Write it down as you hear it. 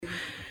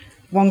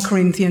1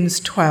 Corinthians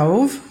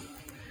 12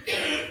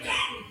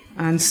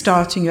 and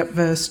starting at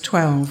verse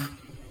 12.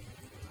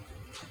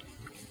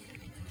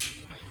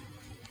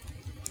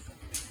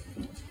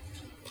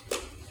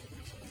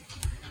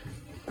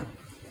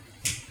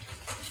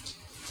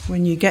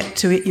 When you get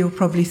to it, you'll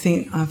probably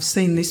think, I've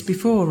seen this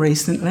before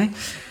recently.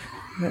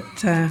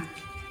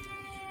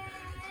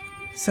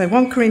 So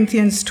 1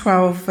 Corinthians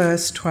 12,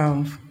 verse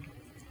 12.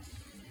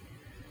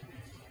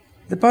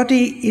 The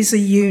body is a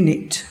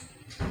unit,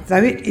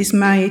 though it is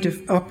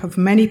made up of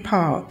many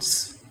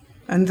parts,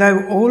 and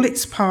though all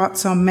its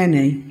parts are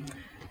many,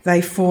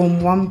 they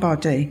form one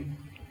body.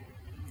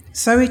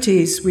 So it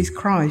is with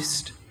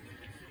Christ.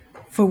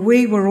 For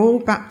we were all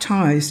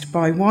baptized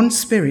by one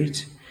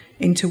Spirit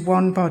into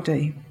one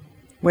body,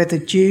 whether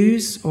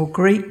Jews or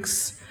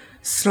Greeks,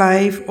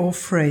 slave or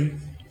free,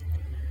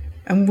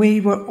 and we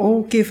were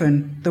all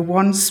given the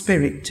one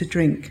Spirit to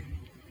drink.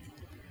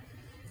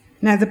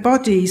 Now the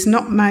body is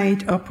not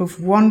made up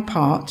of one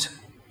part,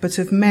 but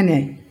of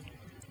many.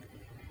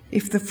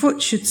 If the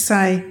foot should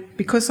say,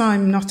 because I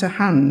am not a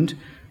hand,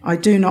 I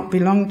do not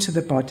belong to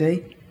the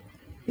body,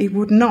 it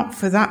would not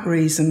for that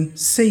reason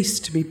cease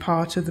to be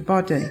part of the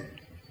body.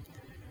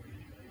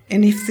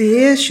 And if the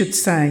ear should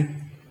say,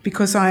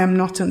 because I am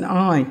not an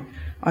eye,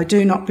 I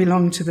do not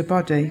belong to the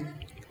body,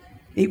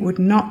 it would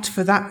not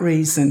for that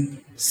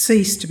reason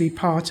cease to be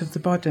part of the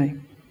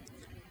body.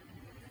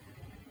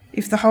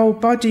 If the whole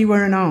body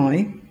were an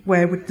eye,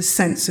 where would the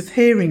sense of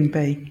hearing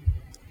be?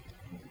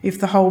 If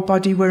the whole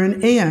body were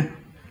an ear,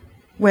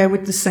 where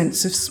would the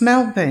sense of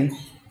smell be?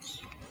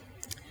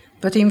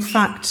 But in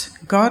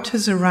fact, God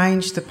has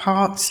arranged the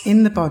parts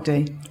in the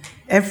body,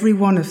 every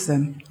one of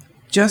them,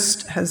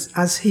 just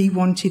as he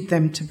wanted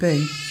them to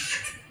be.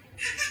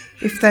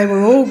 If they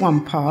were all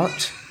one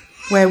part,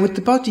 where would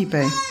the body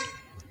be?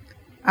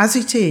 As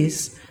it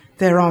is,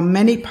 there are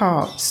many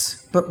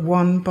parts, but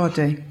one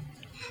body.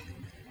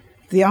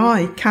 The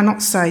eye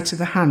cannot say to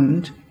the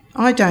hand,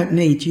 I don't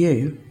need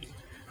you,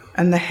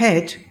 and the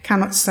head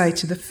cannot say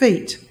to the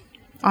feet,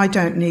 I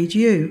don't need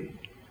you.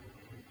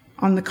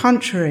 On the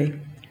contrary,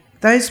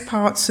 those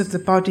parts of the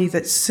body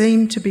that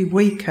seem to be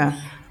weaker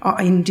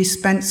are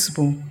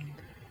indispensable,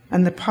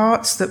 and the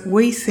parts that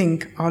we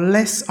think are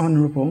less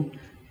honourable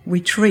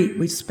we treat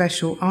with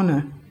special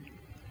honour.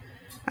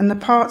 And the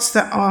parts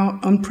that are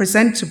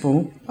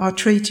unpresentable are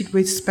treated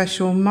with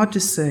special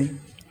modesty,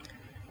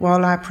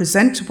 while our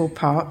presentable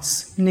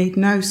parts need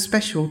no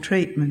special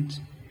treatment.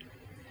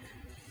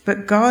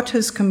 But God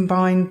has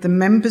combined the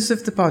members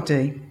of the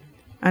body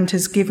and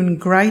has given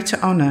greater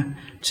honour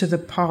to the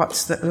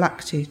parts that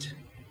lacked it,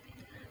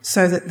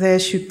 so that there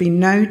should be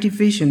no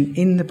division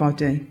in the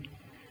body,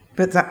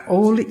 but that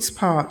all its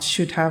parts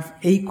should have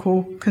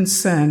equal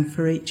concern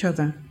for each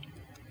other.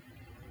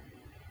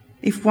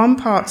 If one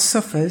part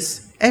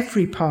suffers,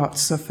 every part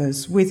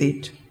suffers with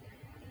it.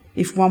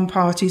 If one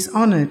part is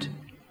honoured,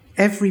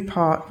 every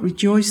part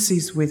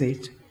rejoices with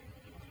it.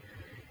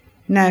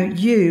 Now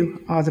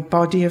you are the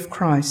body of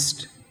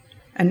Christ,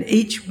 and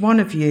each one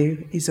of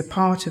you is a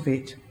part of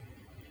it.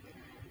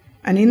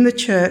 And in the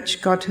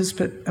church, God has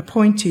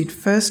appointed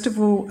first of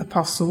all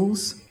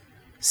apostles,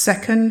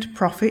 second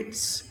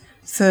prophets,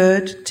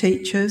 third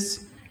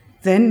teachers,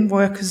 then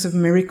workers of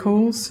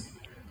miracles,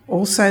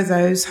 also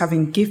those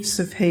having gifts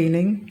of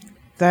healing,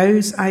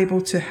 those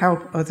able to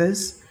help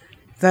others,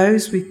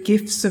 those with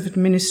gifts of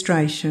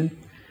administration,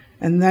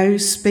 and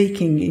those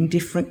speaking in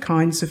different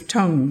kinds of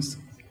tongues.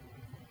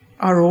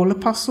 Are all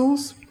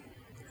apostles?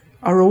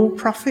 Are all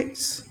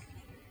prophets?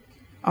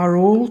 Are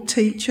all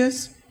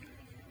teachers?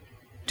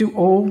 Do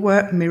all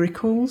work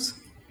miracles?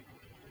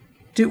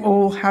 Do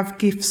all have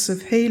gifts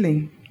of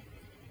healing?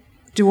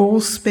 Do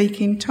all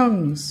speak in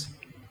tongues?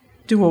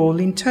 Do all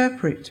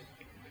interpret?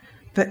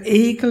 But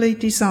eagerly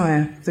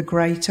desire the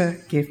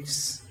greater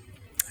gifts.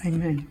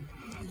 Amen.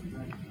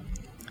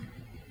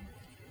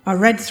 I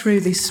read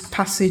through this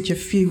passage a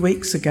few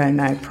weeks ago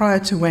now, prior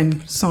to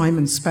when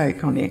Simon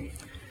spoke on it,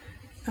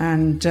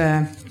 and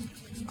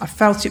I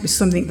felt it was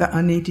something that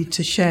I needed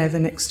to share the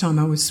next time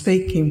I was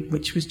speaking,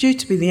 which was due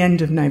to be the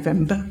end of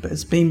November, but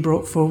has been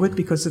brought forward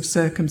because of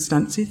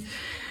circumstances.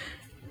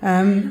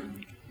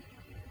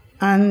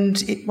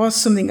 And it was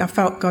something I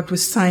felt God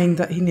was saying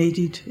that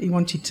he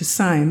wanted to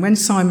say. And when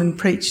Simon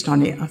preached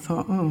on it, I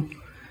thought,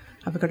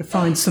 have I got to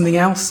find something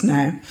else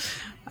now?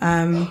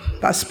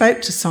 But I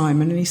spoke to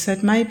Simon and he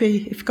said,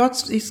 maybe if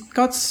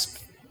God's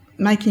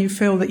making you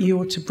feel that you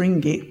ought to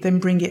bring it, then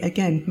bring it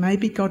again.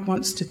 Maybe God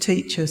wants to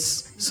teach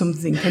us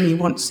something and he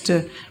wants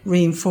to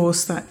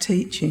reinforce that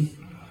teaching.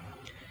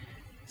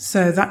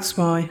 So that's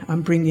why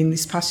I'm bringing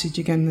this passage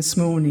again this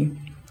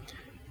morning.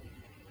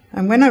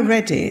 And when I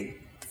read it,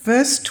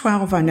 verse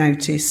 12, I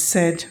noticed,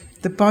 said,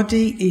 the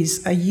body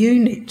is a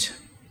unit.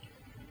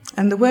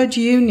 And the word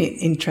unit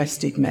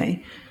interested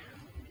me.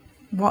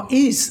 What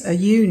is a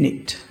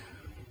unit?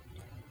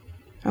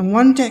 And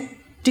one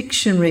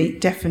dictionary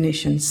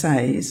definition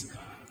says,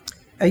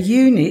 a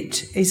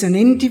unit is an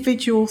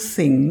individual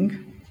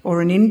thing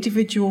or an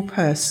individual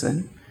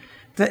person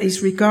that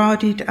is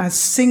regarded as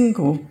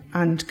single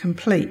and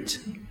complete,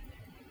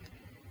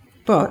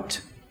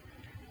 But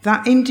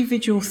that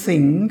individual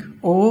thing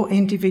or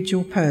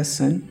individual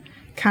person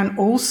can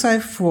also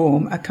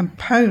form a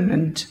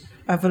component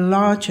of a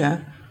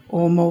larger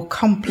or more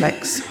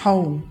complex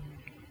whole.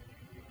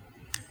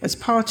 As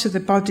part of the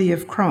body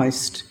of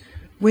Christ,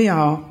 we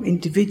are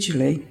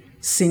individually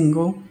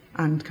single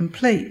and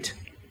complete,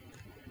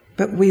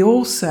 but we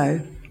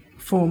also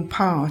form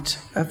part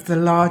of the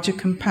larger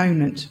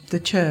component, the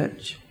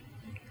church.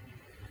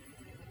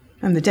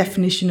 And the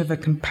definition of a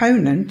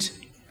component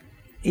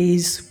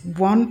is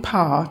one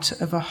part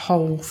of a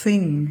whole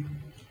thing.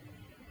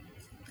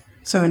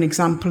 So an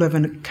example of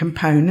a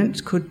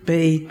component could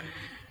be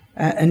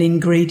an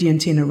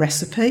ingredient in a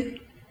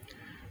recipe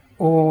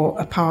or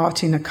a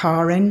part in a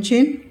car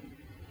engine.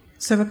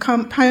 So a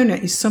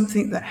component is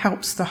something that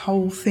helps the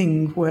whole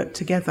thing work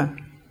together.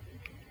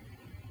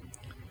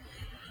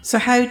 So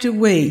how do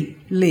we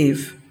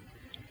live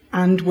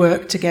and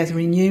work together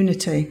in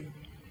unity?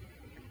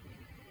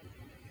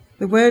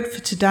 The Word for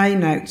Today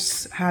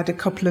notes had a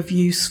couple of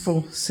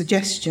useful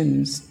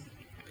suggestions.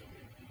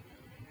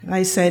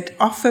 They said,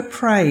 offer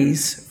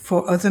praise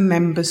for other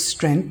members'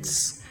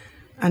 strengths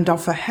and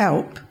offer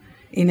help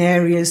in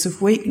areas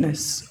of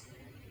weakness.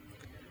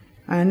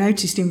 I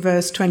noticed in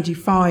verse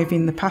 25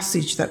 in the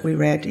passage that we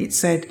read, it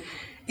said,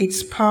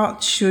 its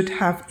parts should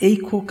have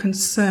equal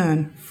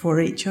concern for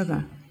each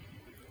other.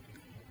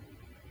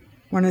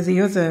 One of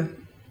the other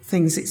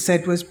things it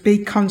said was,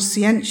 be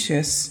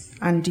conscientious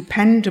and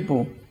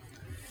dependable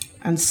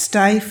and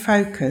stay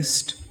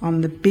focused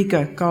on the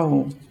bigger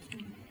goal.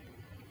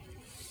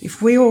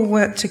 If we all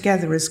work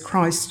together as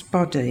Christ's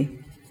body,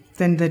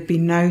 then there'd be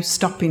no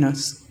stopping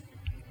us.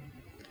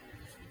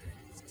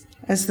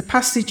 As the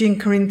passage in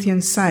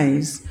Corinthians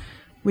says,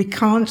 we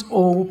can't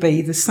all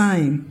be the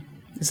same,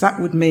 as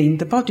that would mean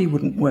the body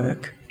wouldn't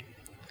work.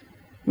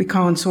 We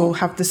can't all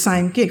have the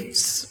same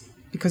gifts,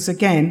 because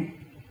again,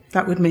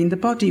 that would mean the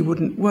body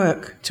wouldn't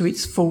work to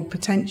its full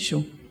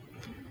potential.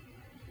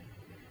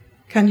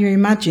 Can you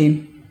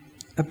imagine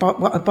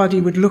what a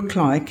body would look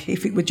like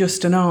if it were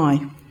just an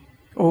eye,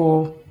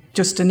 or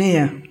just an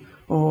ear,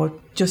 or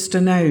just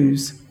a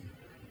nose?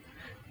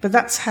 But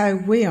that's how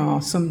we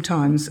are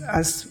sometimes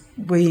as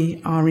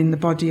we are in the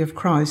body of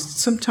Christ.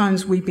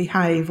 Sometimes we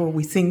behave or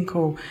we think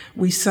or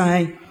we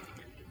say,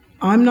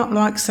 I'm not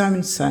like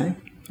so-and-so.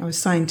 I was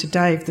saying to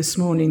Dave this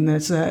morning,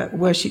 there's a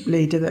worship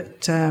leader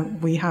that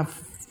we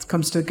have,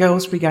 comes to the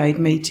Girls' Brigade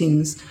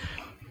meetings,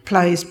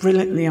 plays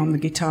brilliantly on the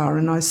guitar,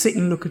 and I sit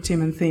and look at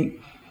him and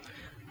think,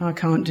 I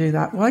can't do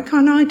that. Why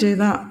can't I do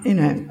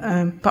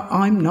that? But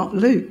I'm not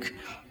Luke,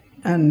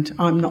 and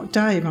I'm not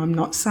Dave, I'm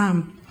not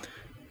Sam.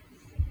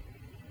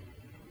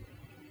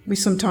 We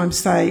sometimes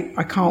say,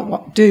 I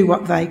can't do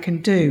what they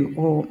can do,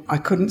 or I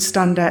couldn't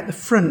stand out the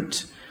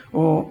front,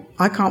 or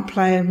I can't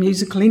play a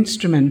musical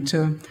instrument,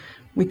 or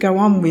we go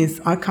on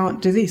with, I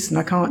can't do this, and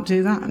I can't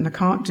do that, and I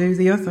can't do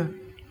the other.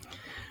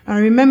 I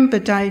remember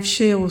Dave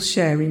Shields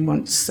sharing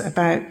once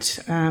about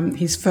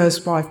his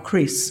first wife,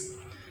 Chris,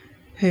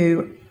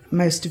 who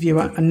most of you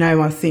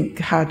know, I think,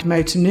 had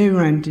motor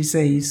neuron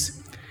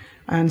disease.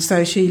 And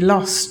so she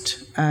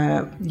lost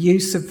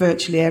use of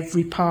virtually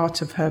every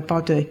part of her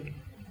body.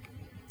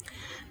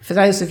 For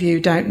those of you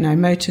who don't know,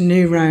 motor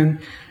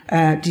neuron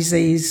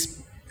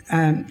disease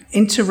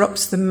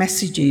interrupts the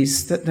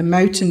messages that the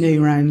motor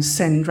neurons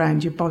send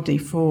around your body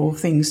for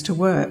things to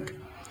work.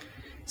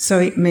 So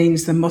it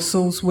means the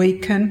muscles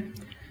weaken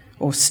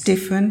or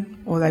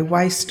stiffen or they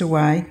waste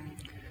away.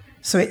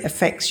 So it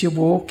affects your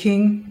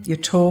walking, your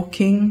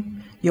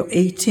talking, your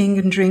eating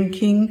and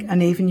drinking,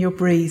 and even your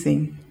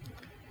breathing.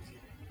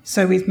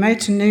 So with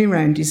motor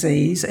neuron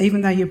disease,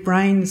 even though your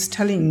brain's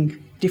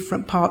telling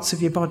different parts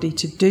of your body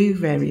to do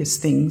various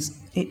things,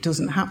 it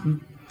doesn't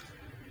happen.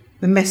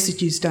 The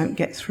messages don't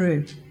get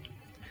through.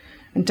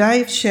 And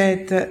Dave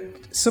shared that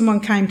someone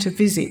came to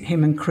visit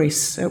him and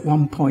Chris at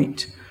one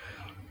point,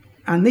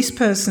 and this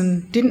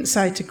person didn't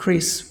say to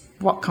Chris,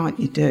 what can't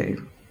you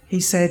do? He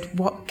said,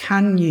 what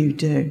can you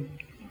do?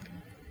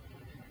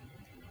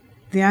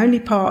 The only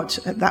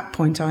part at that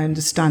point I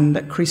understand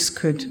that Chris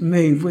could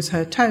move was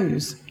her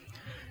toes.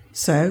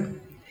 So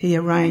he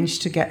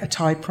arranged to get a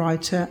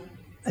typewriter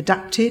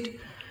adapted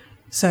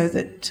so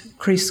that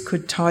Chris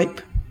could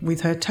type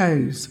with her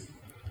toes.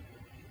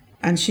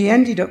 And she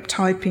ended up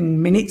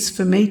typing minutes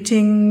for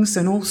meetings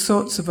and all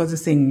sorts of other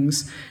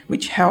things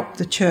which helped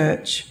the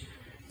church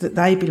that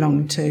they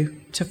belonged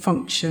to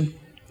function.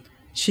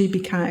 She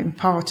became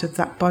part of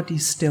that body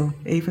still,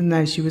 even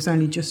though she was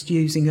only just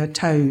using her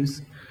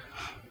toes.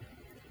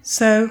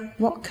 So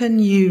what can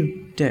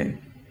you do?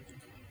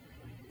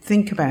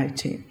 Think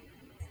about it.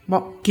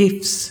 What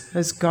gifts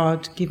has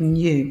God given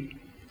you?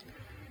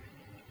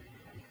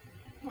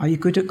 Are you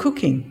good at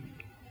cooking?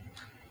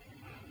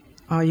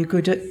 Are you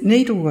good at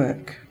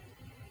needlework?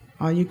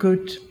 Are you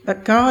good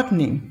at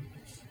gardening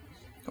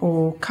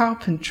or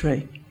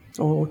carpentry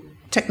or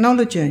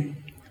technology?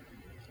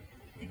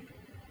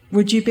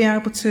 Would you be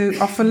able to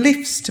offer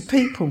lifts to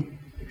people,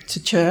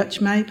 to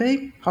church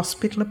maybe,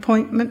 hospital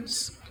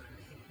appointments?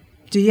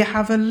 Do you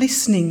have a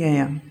listening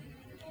ear?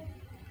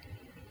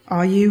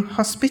 Are you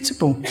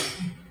hospitable?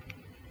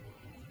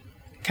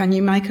 Can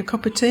you make a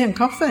cup of tea and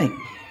coffee?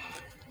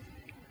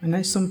 I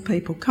know some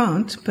people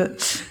can't,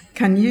 but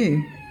can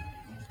you?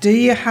 Do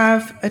you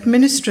have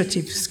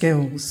administrative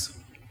skills?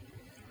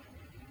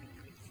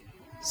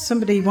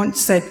 Somebody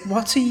once said,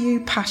 what are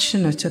you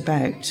passionate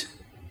about?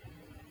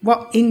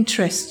 What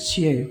interests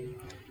you?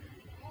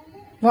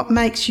 What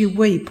makes you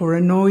weep or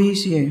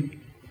annoys you?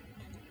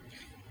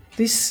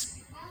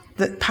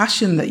 That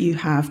passion that you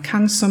have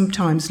can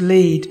sometimes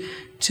lead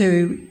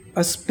to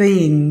us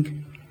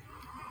being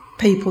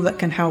people that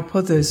can help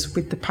others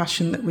with the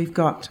passion that we've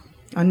got.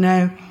 I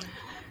know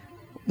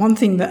one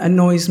thing that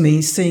annoys me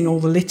is seeing all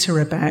the litter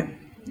about,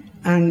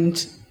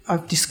 and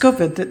I've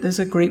discovered that there's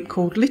a group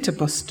called Litter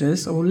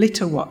Busters or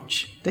Litter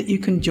Watch that you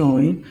can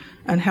join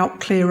and help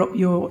clear up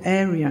your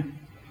area.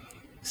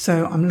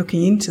 So I'm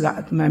looking into that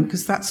at the moment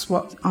because that's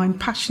what I'm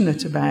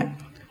passionate about,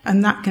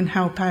 and that can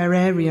help our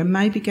area,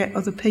 maybe get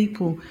other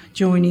people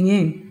joining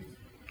in.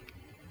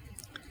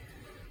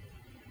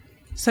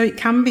 So it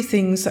can be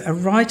things that are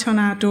right on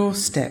our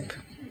doorstep,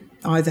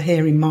 either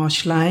here in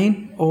Marsh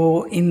Lane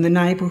or in the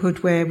neighbourhood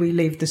where we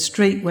live, the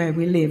street where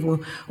we live,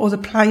 or the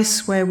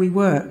place where we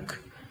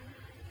work.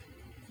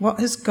 What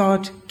has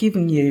God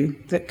given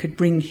you that could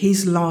bring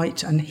his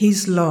light and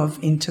his love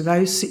into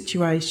those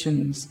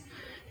situations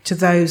to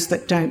those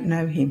that don't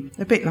know him?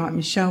 A bit like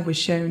Michelle was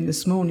sharing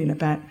this morning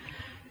about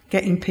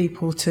getting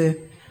people to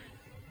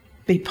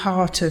be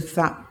part of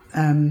that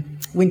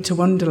Winter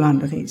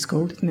Wonderland, I think it's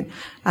called, isn't it?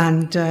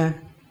 And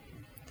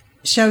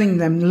showing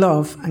them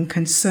love and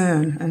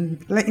concern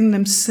and letting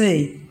them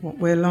see what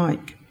we're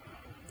like.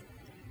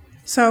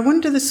 So I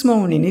wonder this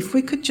morning if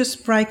we could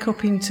just break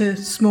up into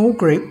small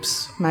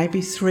groups, maybe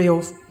 3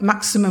 or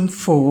maximum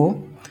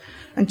 4,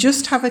 and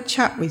just have a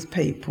chat with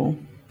people.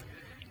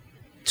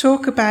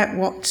 Talk about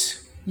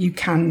what you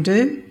can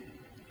do,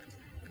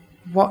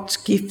 what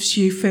gifts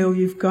you feel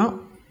you've got,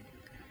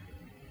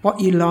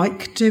 what you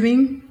like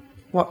doing,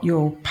 what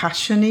your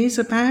passion is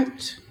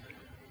about,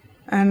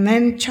 and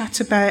then chat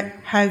about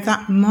how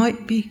that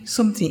might be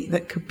something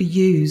that could be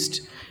used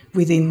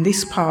within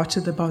this part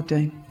of the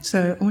body.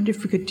 So I wonder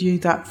if we could do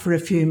that for a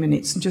few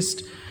minutes and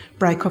just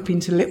break up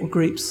into little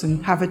groups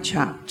and have a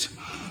chat.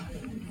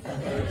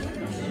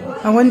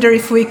 I wonder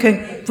if we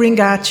could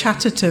bring our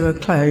chatter to a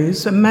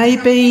close and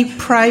maybe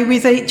pray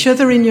with each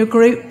other in your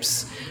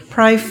groups.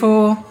 Pray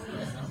for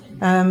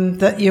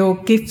that your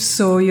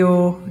gifts or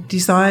your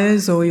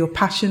desires or your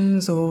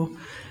passions or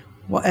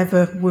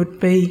whatever would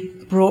be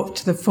brought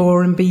to the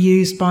fore and be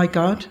used by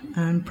God.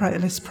 And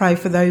let's pray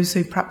for those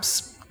who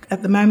perhaps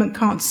at the moment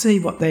can't see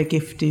what their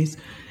gift is,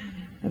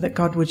 that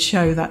God would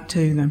show that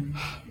to them.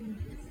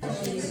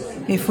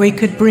 If we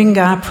could bring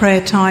our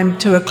prayer time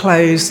to a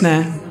close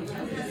now.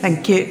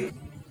 Thank you.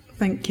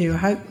 Thank you. I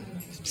hope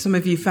some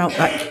of you felt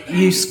that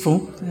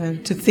useful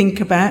to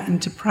think about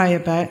and to pray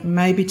about, and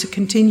maybe to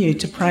continue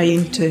to pray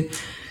into.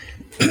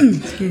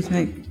 Excuse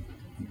me.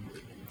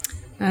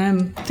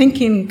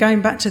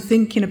 Going back to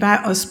thinking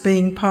about us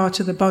being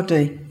part of the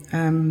body.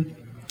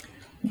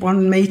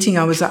 One meeting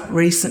I was at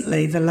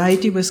recently, the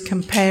lady was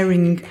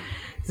comparing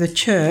the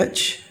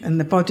church and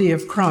the body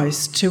of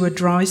Christ to a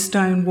dry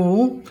stone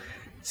wall.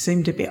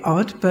 Seemed a bit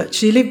odd, but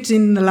she lived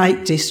in the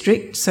Lake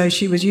District, so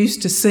she was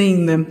used to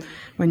seeing them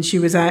when she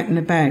was out and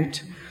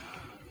about.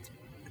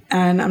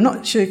 And I'm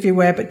not sure if you're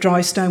aware, but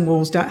dry stone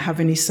walls don't have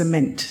any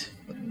cement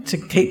to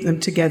keep them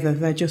together.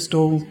 They're just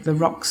all, the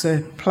rocks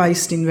are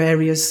placed in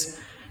various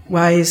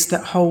ways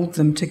that hold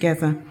them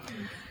together.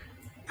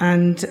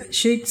 And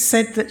she'd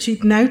said that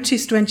she'd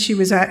noticed when she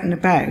was out and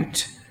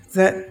about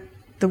that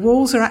the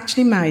walls are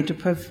actually made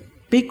up of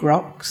big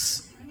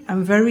rocks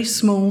and very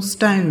small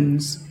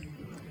stones.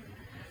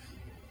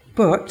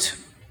 But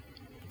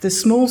the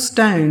small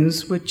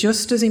stones were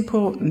just as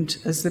important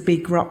as the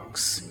big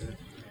rocks.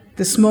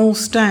 The small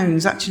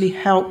stones actually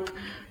help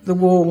the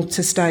wall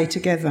to stay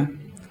together.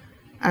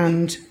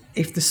 And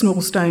if the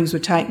small stones were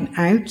taken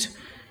out,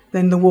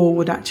 then the wall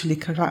would actually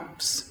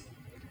collapse.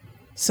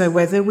 So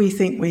whether we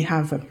think we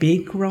have a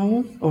big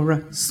role or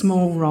a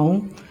small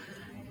role,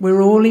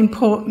 we're all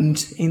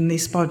important in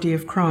this body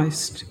of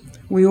Christ.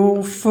 We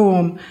all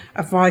form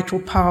a vital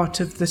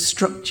part of the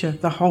structure,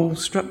 the whole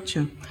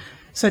structure.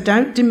 So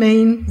don't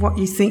demean what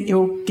you think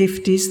your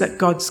gift is that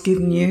God's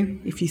given you.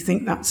 If you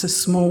think that's a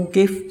small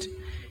gift,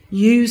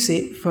 use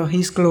it for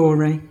his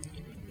glory.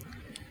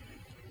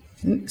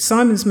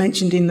 Simon's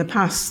mentioned in the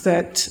past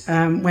that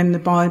when the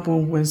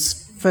Bible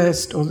was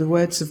first, or the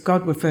words of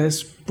God were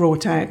first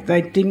brought out,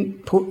 they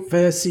didn't put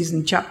verses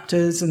and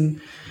chapters, and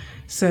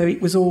so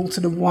it was all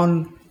sort of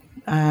one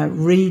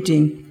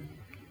reading.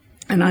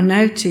 And I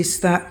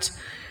noticed that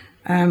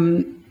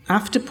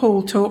after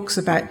Paul talks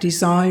about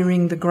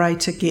desiring the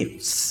greater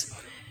gifts,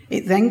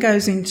 it then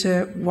goes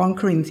into 1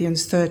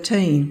 Corinthians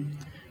 13,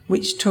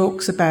 which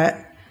talks about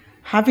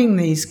having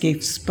these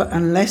gifts, but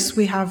unless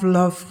we have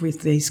love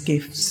with these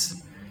gifts,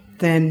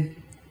 then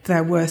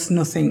they're worth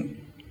nothing.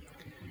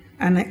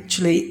 And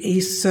actually,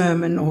 his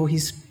sermon, or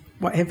his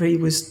whatever he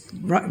was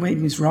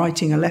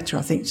writing a letter,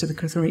 I think, to the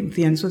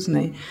Corinthians, wasn't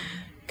he?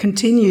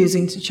 continues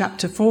into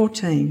chapter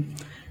 14.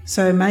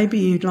 So maybe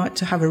you'd like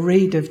to have a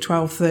read of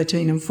 12,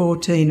 13 and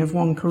 14 of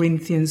 1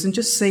 Corinthians and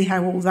just see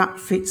how all that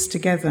fits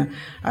together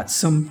at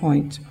some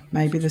point.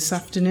 Maybe this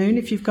afternoon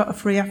if you've got a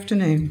free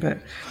afternoon.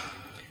 But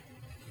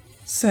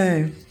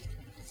So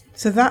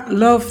that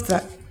love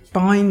that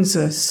binds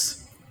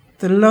us,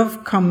 the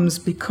love comes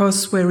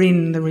because we're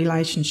in the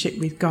relationship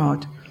with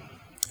God.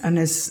 And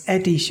as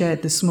Eddie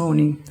shared this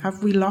morning,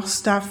 have we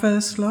lost our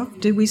first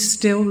love? Do we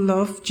still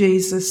love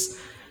Jesus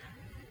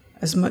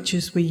as much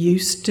as we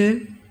used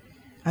to?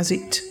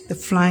 The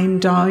flame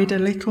died a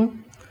little?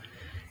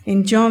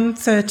 In John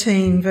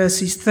 13,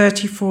 verses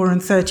 34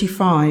 and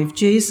 35,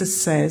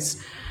 Jesus says,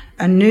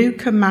 "A new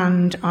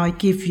command I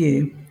give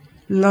you,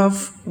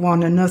 love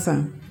one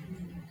another.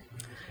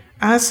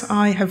 As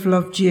I have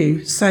loved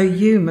you, so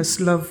you must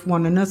love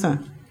one another.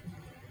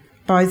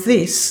 By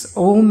this,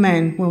 all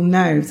men will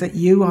know that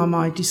you are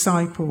my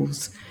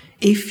disciples,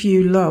 if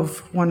you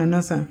love one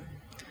another."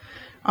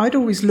 I'd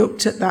always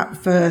looked at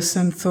that verse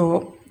and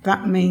thought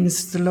that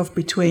means the love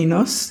between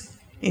us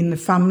in the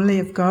family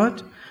of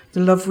God, the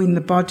love in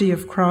the body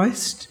of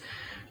Christ.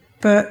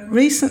 But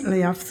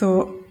recently I've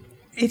thought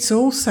it's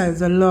also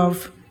the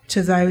love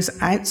to those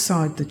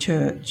outside the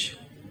church,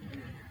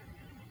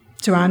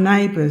 to our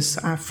neighbours,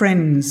 our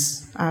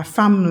friends, our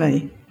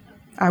family,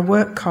 our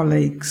work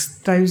colleagues,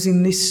 those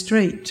in this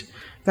street,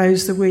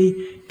 those that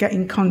we get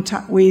in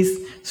contact with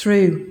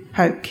through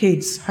Hope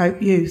Kids,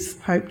 Hope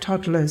Youth, Hope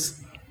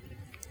Toddlers.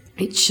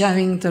 It's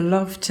showing the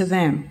love to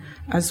them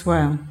as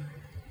well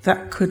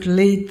that could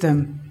lead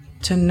them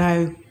to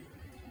know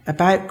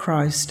about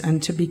Christ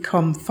and to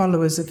become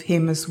followers of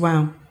him as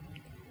well.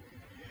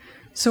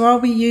 So are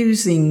we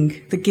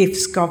using the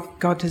gifts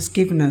God has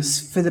given us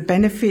for the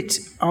benefit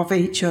of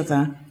each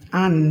other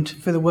and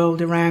for the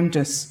world around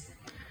us?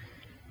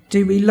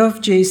 Do we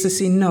love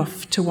Jesus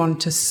enough to want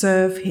to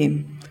serve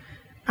him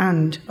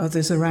and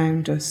others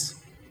around us?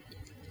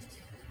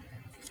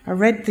 I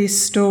read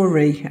this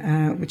story,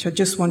 which I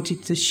just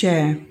wanted to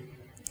share,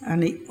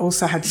 and it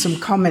also had some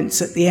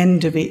comments at the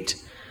end of it.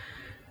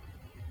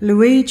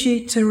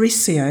 Luigi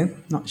Tarisio,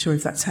 not sure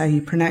if that's how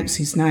you pronounce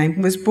his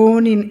name, was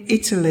born in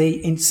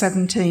Italy in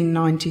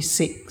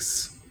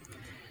 1796.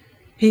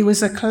 He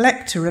was a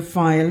collector of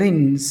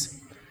violins,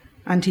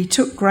 and he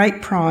took great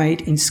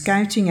pride in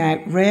scouting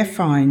out rare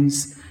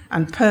finds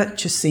and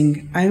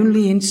purchasing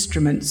only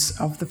instruments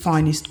of the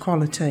finest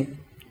quality.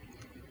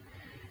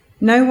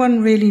 No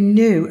one really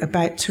knew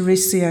about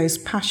Tarisio's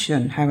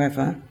passion,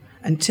 however,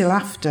 until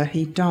after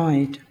he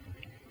died.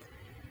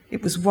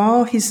 It was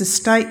while his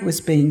estate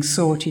was being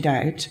sorted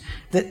out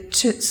that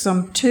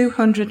some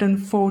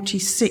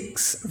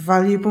 246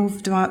 valuable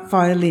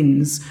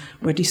violins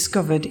were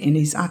discovered in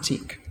his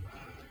attic.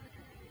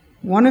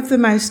 One of the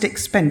most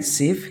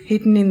expensive,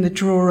 hidden in the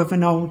drawer of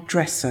an old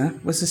dresser,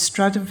 was a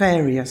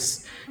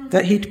Stradivarius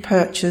that he'd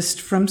purchased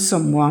from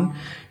someone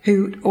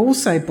who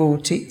also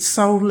bought it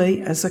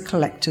solely as a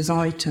collector's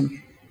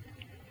item.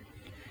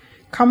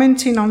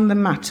 Commenting on the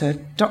matter,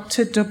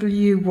 Dr.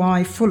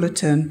 W.Y.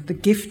 Fullerton, the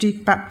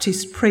gifted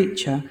Baptist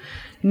preacher,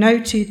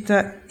 noted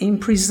that in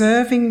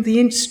preserving the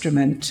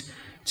instrument,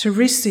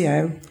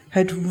 Tarisio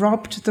had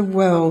robbed the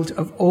world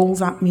of all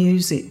that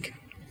music,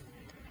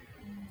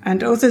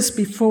 and others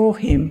before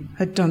him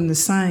had done the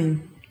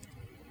same.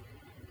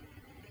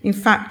 In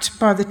fact,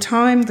 by the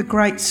time the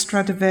great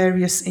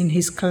Stradivarius in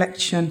his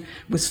collection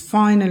was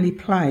finally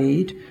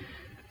played,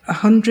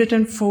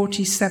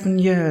 147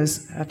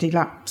 years had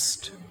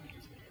elapsed.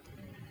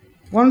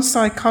 One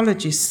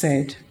psychologist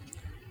said,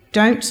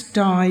 "Don't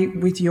die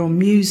with your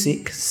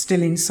music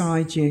still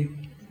inside you.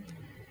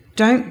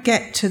 Don't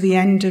get to the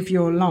end of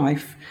your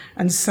life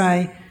and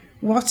say,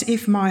 'What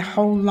if my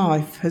whole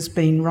life has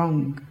been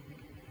wrong?'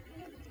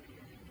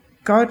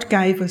 God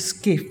gave us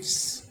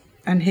gifts,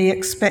 and he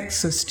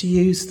expects us to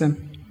use them.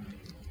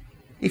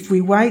 If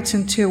we wait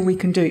until we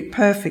can do it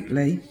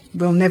perfectly,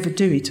 we'll never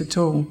do it at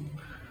all."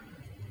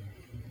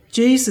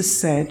 Jesus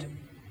said,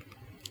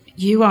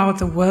 "You are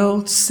the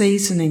world's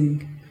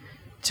seasoning,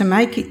 to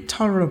make it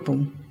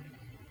tolerable.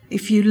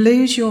 If you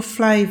lose your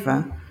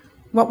flavour,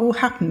 what will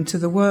happen to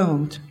the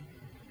world?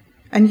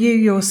 And you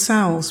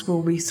yourselves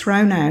will be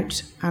thrown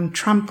out and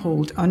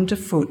trampled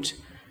underfoot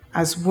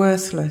as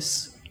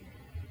worthless.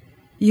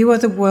 You are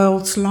the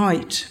world's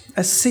light,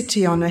 a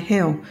city on a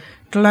hill,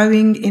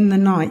 glowing in the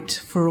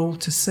night for all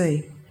to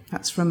see."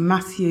 That's from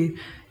Matthew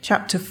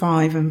chapter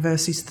 5 and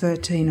verses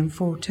 13 and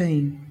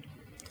 14.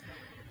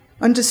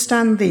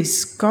 Understand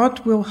this: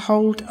 God will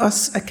hold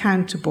us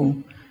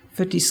accountable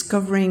for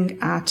discovering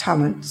our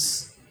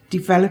talents,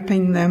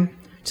 developing them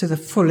to the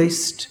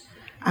fullest,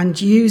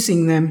 and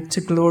using them to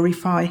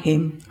glorify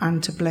him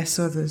and to bless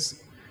others.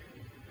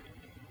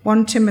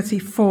 1 Timothy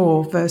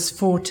 4 verse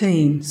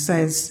 14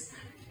 says,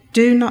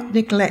 "Do not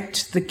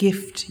neglect the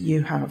gift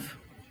you have."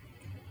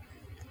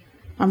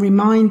 I'm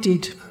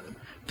reminded,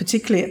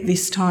 particularly at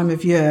this time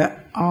of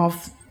year,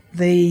 of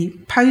the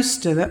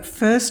poster that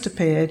first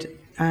appeared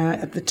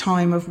at the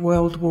time of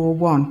World War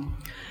I.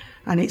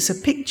 And it's a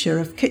picture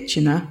of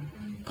Kitchener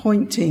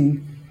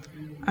pointing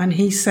and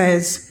he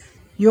says,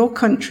 your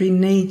country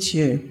needs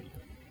you.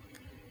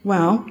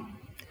 Well,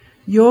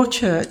 your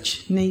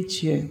church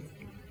needs you.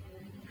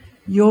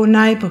 Your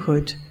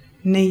neighbourhood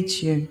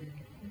needs you.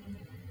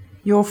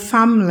 Your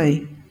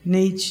family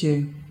needs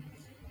you.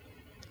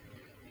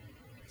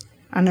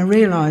 And I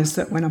realise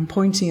that when I'm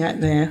pointing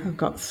out there, I've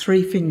got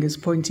 3 fingers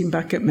pointing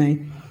back at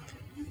me.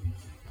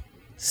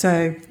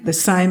 So the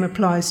same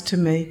applies to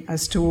me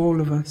as to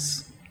all of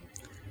us.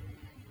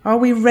 Are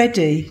we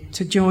ready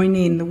to join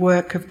in the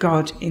work of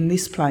God in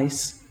this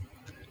place?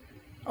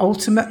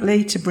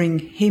 Ultimately to bring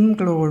him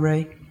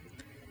glory,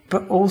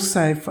 but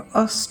also for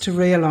us to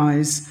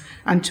realise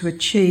and to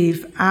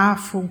achieve our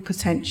full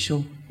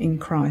potential in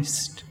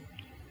Christ.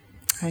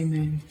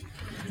 Amen.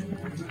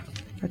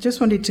 I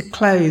just wanted to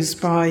close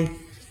by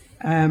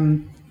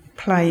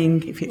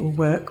playing, if it will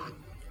work,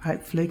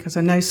 hopefully, because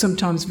I know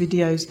sometimes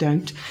videos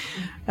don't,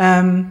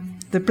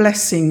 The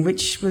Blessing,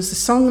 which was a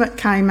song that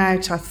came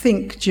out, I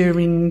think,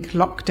 during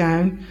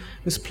lockdown,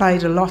 was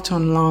played a lot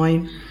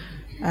online,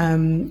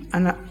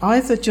 and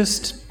either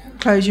just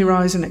close your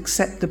eyes and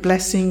accept the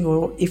blessing,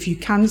 or if you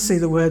can see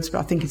the words, but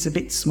I think it's a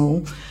bit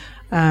small,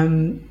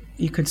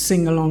 you could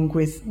sing along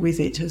with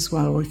it as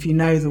well, or if you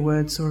know the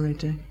words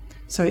already.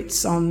 So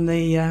it's on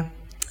the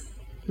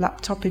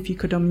laptop, if you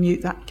could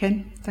unmute that,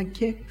 Ken.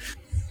 Thank you.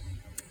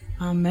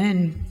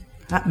 Amen.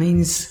 That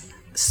means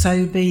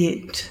so be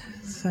it.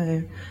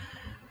 So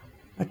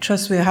I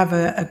trust we'll have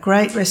a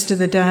great rest of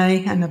the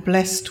day and a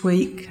blessed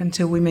week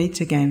until we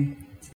meet again.